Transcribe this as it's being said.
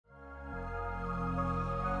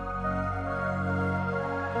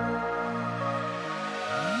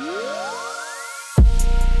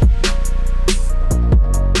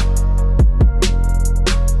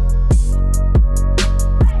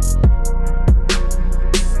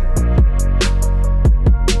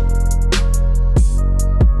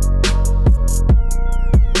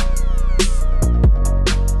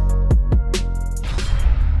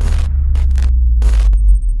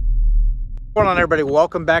everybody?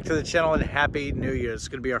 Welcome back to the channel and Happy New Year. It's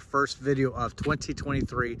going to be our first video of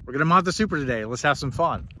 2023. We're going to mod the Supra today. Let's have some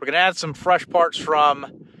fun. We're going to add some fresh parts from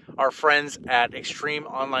our friends at Extreme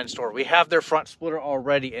Online Store. We have their front splitter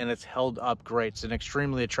already and it's held up great. It's an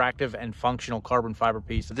extremely attractive and functional carbon fiber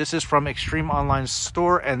piece. This is from Extreme Online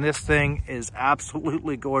Store and this thing is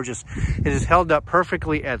absolutely gorgeous. It is held up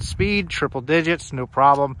perfectly at speed, triple digits, no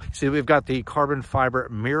problem. See, we've got the carbon fiber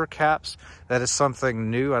mirror caps. That is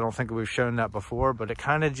something new. I don't think we've shown that before, but it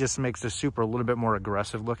kind of just makes the Supra a little bit more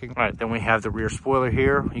aggressive looking. All right, then we have the rear spoiler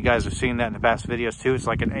here. You guys have seen that in the past videos too. It's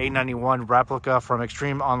like an A91 replica from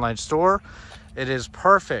Extreme Online Store. It is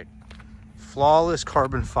perfect, flawless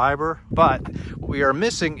carbon fiber, but what we are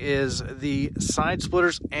missing is the side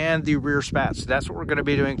splitters and the rear spats. That's what we're going to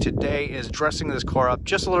be doing today, is dressing this car up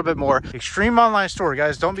just a little bit more. Extreme Online Store,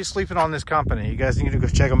 guys, don't be sleeping on this company. You guys need to go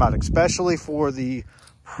check them out, especially for the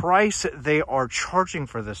price they are charging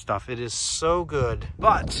for this stuff. It is so good.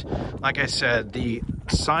 But like I said, the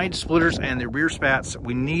side splitters and the rear spats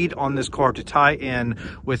we need on this car to tie in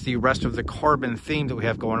with the rest of the carbon theme that we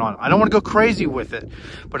have going on. I don't want to go crazy with it,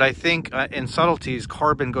 but I think in subtleties,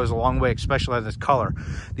 carbon goes a long way, especially in this color.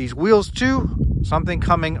 These wheels too, something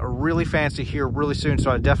coming really fancy here really soon. So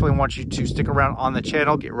I definitely want you to stick around on the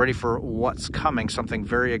channel, get ready for what's coming, something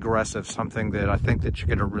very aggressive, something that I think that you're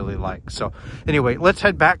going to really like. So anyway, let's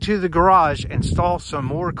head back to the garage, install some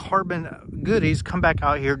more carbon goodies, come back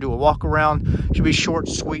out here, do a walk around. Should be short,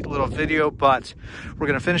 sweet little video, but we're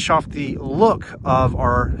going to finish off the look of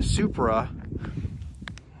our Supra.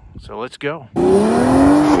 So let's go.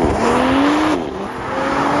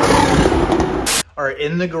 All right,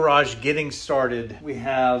 in the garage, getting started, we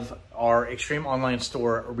have our Extreme Online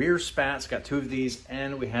Store rear spats, got two of these,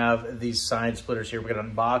 and we have these side splitters here. We're gonna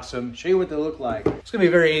unbox them, show you what they look like. It's gonna be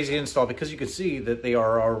very easy to install because you can see that they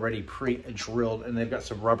are already pre-drilled and they've got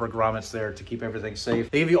some rubber grommets there to keep everything safe.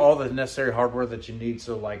 They give you all the necessary hardware that you need,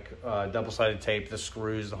 so like double-sided tape, the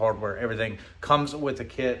screws, the hardware, everything comes with the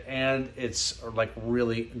kit, and it's like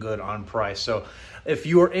really good on price. So if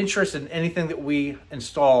you are interested in anything that we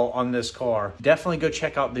install on this car, definitely go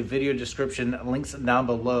check out the video description, links down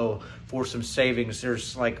below for some savings.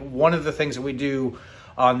 There's like one of the things that we do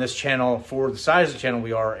on this channel for the size of the channel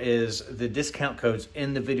we are is the discount codes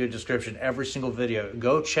in the video description, every single video.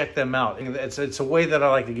 Go check them out. It's a way that I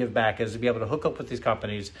like to give back, is to be able to hook up with these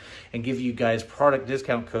companies and give you guys product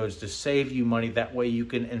discount codes to save you money. That way you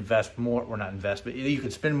can invest more, or not invest, but you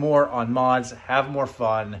can spend more on mods, have more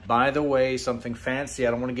fun. By the way, something fancy,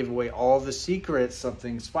 I don't want to give away all the secrets,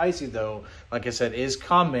 something spicy though, like I said, is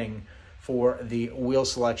coming for the wheel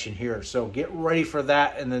selection here. So get ready for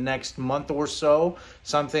that in the next month or so.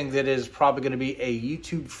 Something that is probably going to be a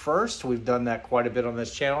YouTube first. We've done that quite a bit on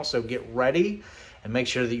this channel. So get ready and make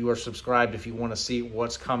sure that you are subscribed if you want to see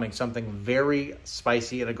what's coming. Something very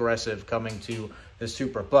spicy and aggressive coming to the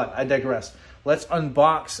Supra. But I digress. Let's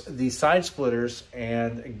unbox the side splitters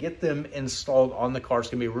and get them installed on the car. It's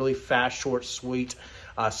going to be a really fast, short, sweet,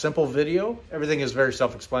 simple video. Everything is very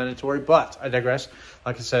self-explanatory, but I digress.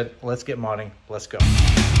 Like I said, let's get modding. Let's go.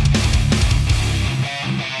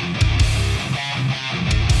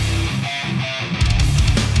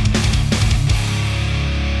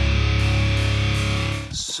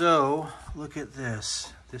 So look at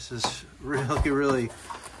this. This is really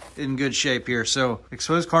in good shape here. So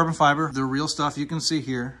exposed carbon fiber, the real stuff you can see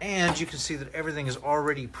here, and you can see that everything is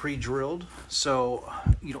already pre-drilled, so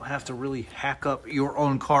you don't have to really hack up your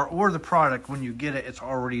own car or the product. When you get it, it's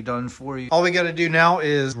already done for you. All we got to do now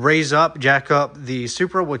is jack up the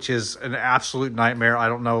Supra, which is an absolute nightmare. I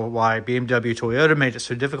don't know why BMW, Toyota made it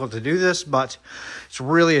so difficult to do this, but it's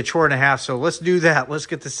really a chore and a half. So let's do that. Let's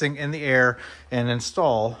get this thing in the air and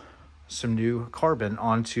install some new carbon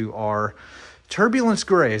onto our Turbulence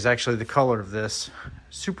Gray is actually the color of this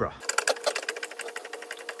Supra.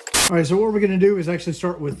 All right, so what we're going to do is actually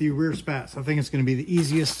start with the rear spats. I think it's going to be the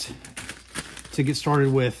easiest to get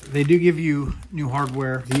started with. They do give you new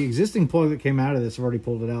hardware. The existing plug that came out of this, I've already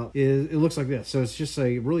pulled it out, it looks like this. So it's just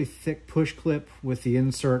a really thick push clip with the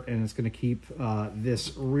insert, and it's going to keep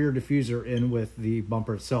this rear diffuser in with the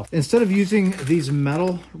bumper itself. Instead of using these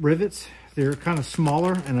metal rivets, they're kind of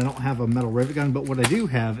smaller, and I don't have a metal rivet gun, but what I do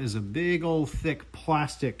have is a big old thick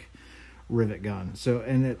plastic rivet gun. So,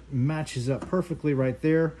 and it matches up perfectly right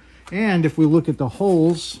there. And if we look at the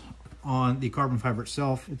holes on the carbon fiber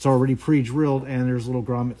itself, it's already pre-drilled and there's little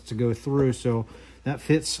grommets to go through. So That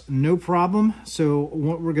fits no problem. So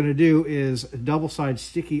what we're gonna do is double side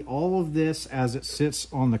sticky all of this as it sits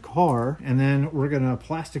on the car, and then we're gonna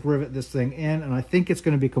plastic rivet this thing in, and I think it's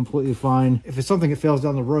gonna be completely fine. If it's something that fails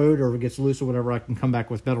down the road or if it gets loose or whatever, I can come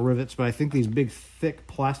back with metal rivets, but I think these big thick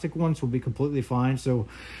plastic ones will be completely fine. So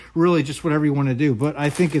really just whatever you wanna do. But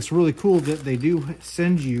I think it's really cool that they do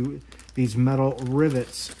send you these metal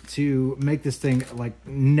rivets to make this thing like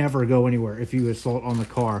never go anywhere if you install it on the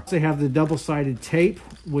car. They have the double-sided tape,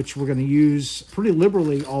 which we're going to use pretty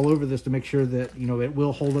liberally all over this to make sure that, you know, it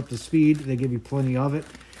will hold up to speed. They give you plenty of it.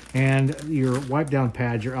 And your wipe down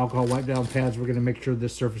pads, your alcohol wipe down pads, we're going to make sure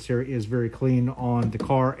this surface area is very clean on the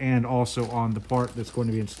car and also on the part that's going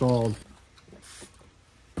to be installed.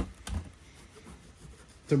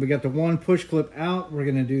 So we got the one push clip out. We're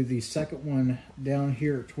gonna do the second one down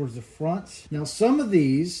here towards the front. Now some of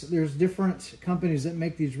these, there's different companies that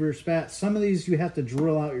make these rear spats. Some of these you have to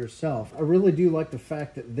drill out yourself. I really do like the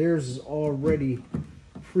fact that theirs is already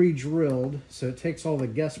pre-drilled, so it takes all the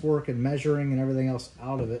guesswork and measuring and everything else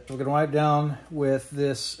out of it. We're gonna wipe down with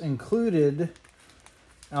this included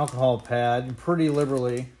alcohol pad pretty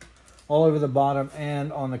liberally all over the bottom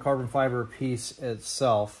and on the carbon fiber piece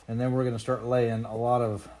itself. And then we're gonna start laying a lot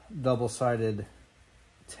of double-sided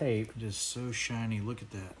tape. It is so shiny, look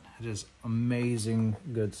at that. It is amazing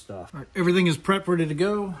good stuff. All right, everything is prepped, ready to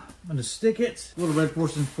go. I'm gonna stick it. Little red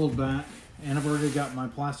portion pulled back. And I've already got my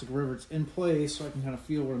plastic rivets in place so I can kind of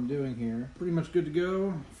feel what I'm doing here. Pretty much good to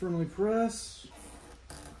go, firmly press.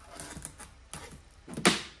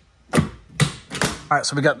 All right,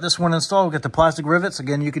 so we got this one installed. We got the plastic rivets.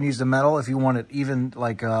 Again, you can use the metal if you want it even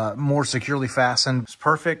like more securely fastened. It's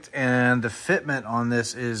perfect, and the fitment on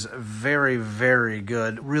this is very, very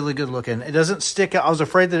good. Really good looking. It doesn't stick out. I was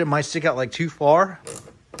afraid that it might stick out like too far.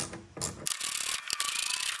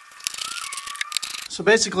 So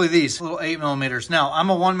basically these little 8mm. Now, I'm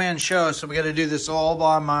a one-man show, so we got to do this all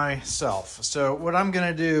by myself. So what I'm going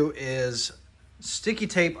to do is sticky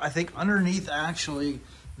tape, I think, underneath actually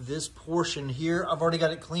this portion here. I've already got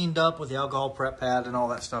it cleaned up with the alcohol prep pad and all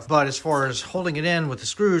that stuff. But as far as holding it in with the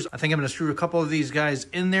screws, I think I'm going to screw a couple of these guys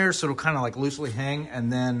in there so it'll kind of like loosely hang,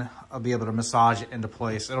 and then I'll be able to massage it into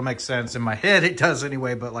place. It'll make sense in my head. It does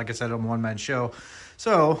anyway, but like I said, I'm a one-man show.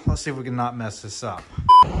 So let's see if we can not mess this up.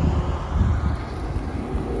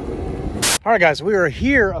 All right, guys, we are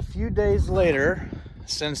here a few days later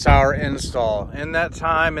since our install. In that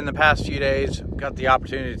time, in the past few days, we got the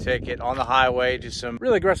opportunity to take it on the highway to some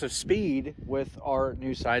really aggressive speed with our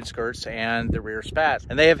new side skirts and the rear spats,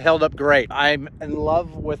 and they have held up great. I'm in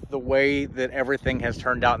love with the way that everything has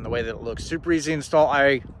turned out and the way that it looks. Super easy to install.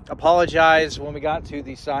 I apologize when we got to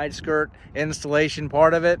the side skirt installation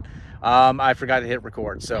part of it. I forgot to hit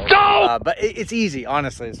record, so but it's easy,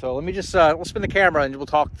 honestly. So let me just we'll spin the camera and we'll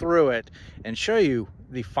talk through it and show you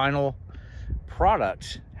the final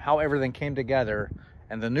product, how everything came together,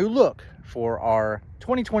 and the new look for our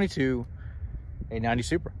 2022 A90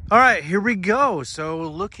 Supra. All right, here we go. So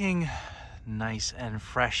looking nice and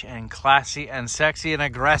fresh and classy and sexy and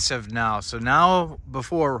aggressive now. So now,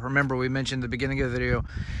 before, remember we mentioned at the beginning of the video,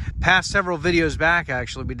 past several videos back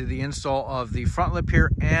actually, we did the install of the front lip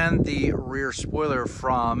here and the rear spoiler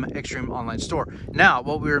from Extreme Online Store. Now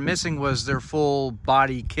what we were missing was their full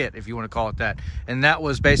body kit, if you want to call it that, and that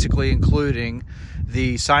was basically including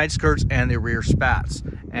the side skirts and the rear spats,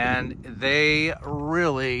 and they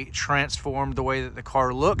really transformed the way that the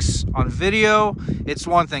car looks. On video, it's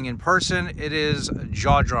one thing. In person, it is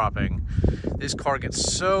jaw-dropping. This car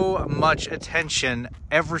gets so much attention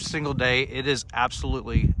every single day. It is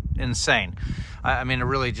absolutely insane. I mean, I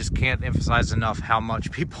really just can't emphasize enough how much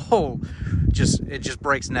people it just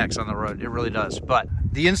breaks necks on the road. It really does. But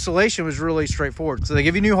the installation was really straightforward. So they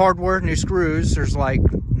give you new hardware, new screws. There's like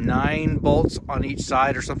 9 bolts on each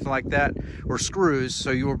side or something like that, or screws. So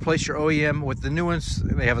you replace your OEM with the new ones.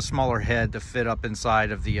 They have a smaller head to fit up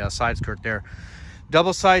inside of the side skirt there.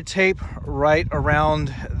 Double side tape right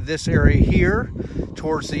around this area here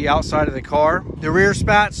towards the outside of the car. The rear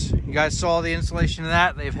spats, you guys saw the installation of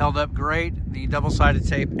that. They've held up great. The double-sided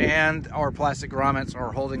tape and our plastic grommets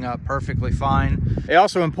are holding up perfectly fine. It's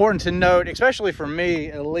also important to note, especially for me,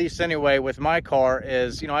 at least anyway, with my car,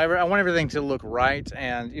 is, you know, I want everything to look right.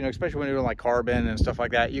 And, you know, especially when you're doing like carbon and stuff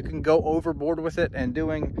like that, you can go overboard with it and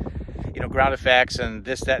doing, you know, ground effects and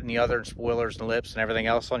this, that, and the other, and spoilers and lips and everything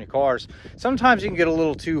else on your cars. Sometimes you can get a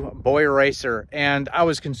little too boy racer, and I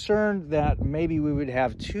was concerned that maybe we would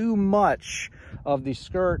have too much of the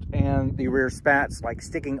skirt and the rear spats like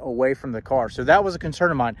sticking away from the car. So that was a concern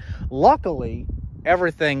of mine. Luckily,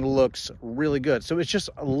 everything looks really good. So it's just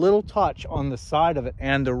a little touch on the side of it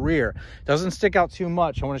and the rear. Doesn't stick out too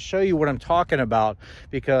much. I want to show you what I'm talking about,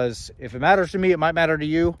 because if it matters to me, it might matter to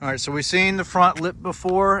you. All right, so we've seen the front lip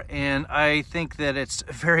before, and I think that it's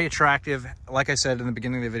very attractive. Like I said in the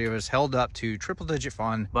beginning of the video, it's held up to triple digit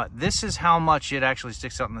fun, but this is how much it actually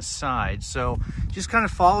sticks out on the side. So just kind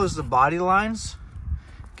of follows the body lines,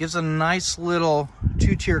 gives a nice little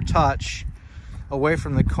two-tier touch away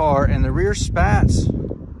from the car, and the rear spats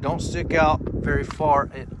don't stick out very far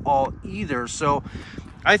at all either. So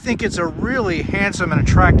I think it's a really handsome and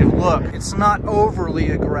attractive look. It's not overly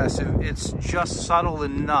aggressive, it's just subtle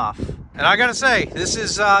enough. And I gotta say, this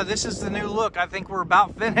is the new look. I think we're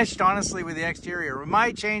about finished, honestly, with the exterior. We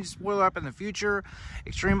might change spoiler up in the future.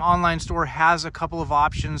 Extreme Online Store has a couple of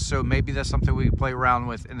options, so maybe that's something we can play around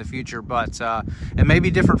with in the future. But and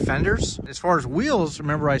maybe different fenders. As far as wheels,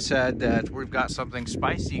 remember I said that we've got something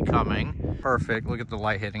spicy coming. Perfect. Look at the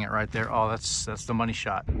light hitting it right there. Oh, that's the money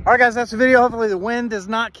shot. All right, guys, that's the video. Hopefully the wind does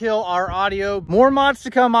not kill our audio. More mods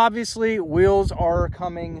to come, obviously. Wheels are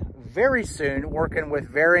coming very soon, working with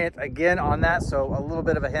Variant again on that, so a little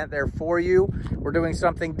bit of a hint there for you. We're doing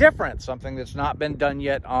something different, something that's not been done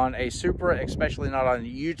yet on a Supra, especially not on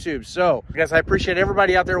YouTube. So guys, I appreciate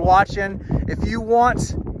everybody out there watching. If you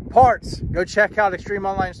want parts, go check out Extreme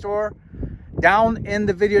Online Store. Down in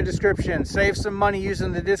the video description, save some money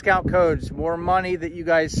using the discount codes. More money that you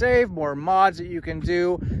guys save, more mods that you can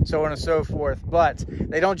do, so on and so forth. But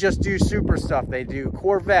they don't just do Supra stuff. They do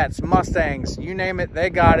Corvettes, Mustangs, you name it,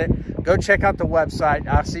 they got it. Go check out the website.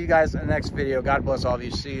 I'll see you guys in the next video. God bless all of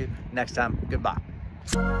you. See you next time. Goodbye.